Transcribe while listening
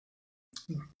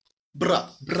Bruh,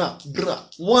 bruh, bruh.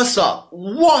 What's up?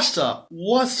 What's up?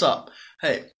 What's up?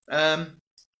 Hey,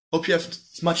 hope you have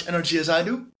as much energy as I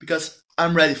do because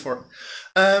I'm ready for it.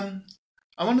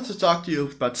 I wanted to talk to you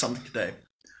about something today.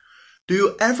 Do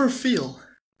you ever feel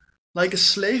like a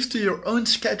slave to your own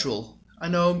schedule? I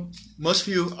know most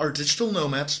of you are digital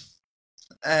nomads,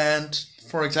 and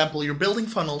for example, you're building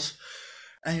funnels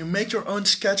and you make your own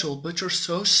schedule, but you're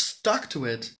so stuck to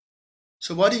it.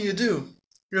 So what do?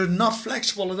 You're not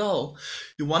flexible at all.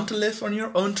 You want to live on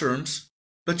your own terms,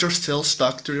 but you're still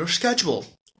stuck to your schedule.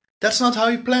 That's not how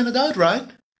you planned it out, right?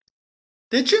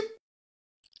 Did you?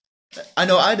 I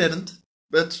know I didn't.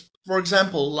 But for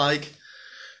example, like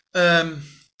um,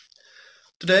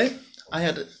 today, I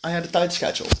had a tight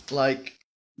schedule. Like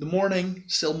the morning,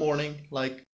 still morning.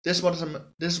 Like this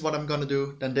is what I'm gonna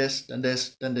do. Then this, then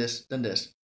this, then this, then this.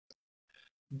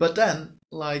 But then,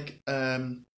 like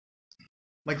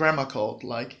my grandma called.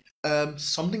 Like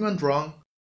something went wrong.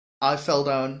 I fell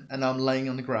down and I'm laying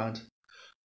on the ground.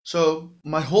 So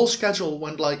my whole schedule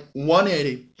went like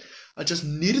 180. I just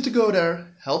needed to go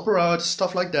there, help her out,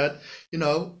 stuff like that. You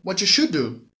know, what you should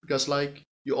do. Because like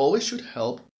you always should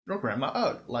help your grandma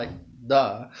out. Like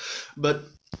duh. But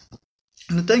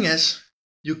the thing is,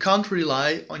 you can't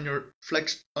rely on your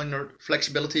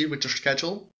flexibility with your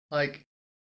schedule. Like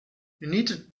you need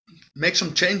to make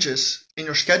some changes in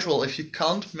your schedule if you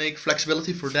can't make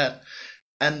flexibility for that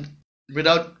and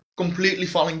without completely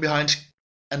falling behind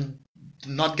and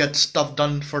not get stuff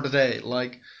done for the day.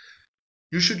 Like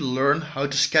you should learn how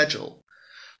to schedule.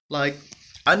 Like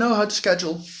I know how to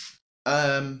schedule.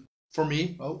 For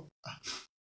me, oh,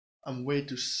 I'm way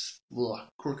too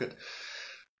crooked.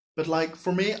 But like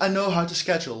for me, I know how to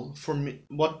schedule. For me,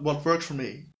 what works for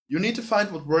me. You need to find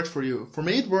what works for you. For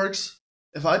me, it works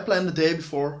if I plan the day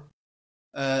before.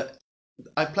 Uh,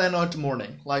 I plan out the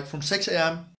morning, like from 6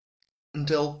 a.m.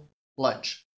 until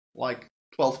lunch, like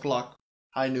 12 o'clock,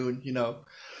 high noon, you know.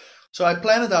 So I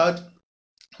plan it out,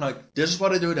 like this is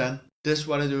what I do then, this is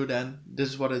what I do then, this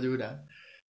is what I do then.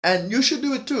 And you should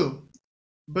do it too.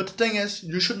 But the thing is,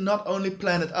 you should not only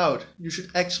plan it out, you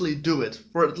should actually do it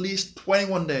for at least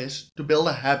 21 days to build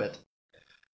a habit.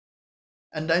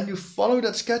 And then you follow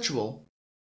that schedule,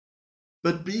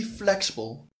 but be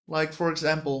flexible. Like, for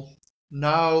example,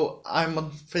 now I'm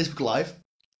on Facebook Live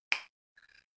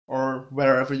or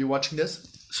wherever you're watching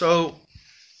this. So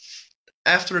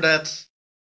after that,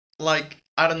 like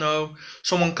I don't know,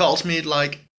 someone calls me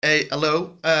like, "Hey,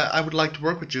 hello, I would like to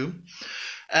work with you,"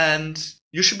 and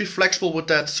you should be flexible with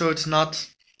that, so it's not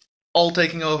all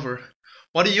taking over.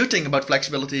 What do you think about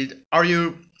flexibility? Are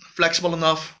you flexible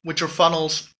enough with your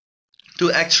funnels to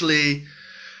actually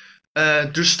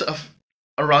do stuff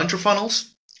around your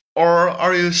funnels, or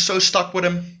are you so stuck with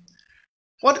them?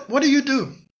 What do you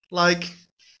do? Like,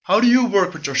 how do you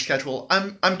work with your schedule?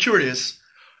 I'm curious.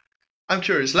 I'm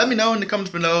curious. Let me know in the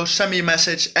comments below. Send me a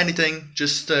message. Anything.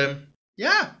 Just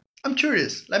yeah. I'm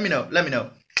curious. Let me know. Let me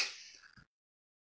know.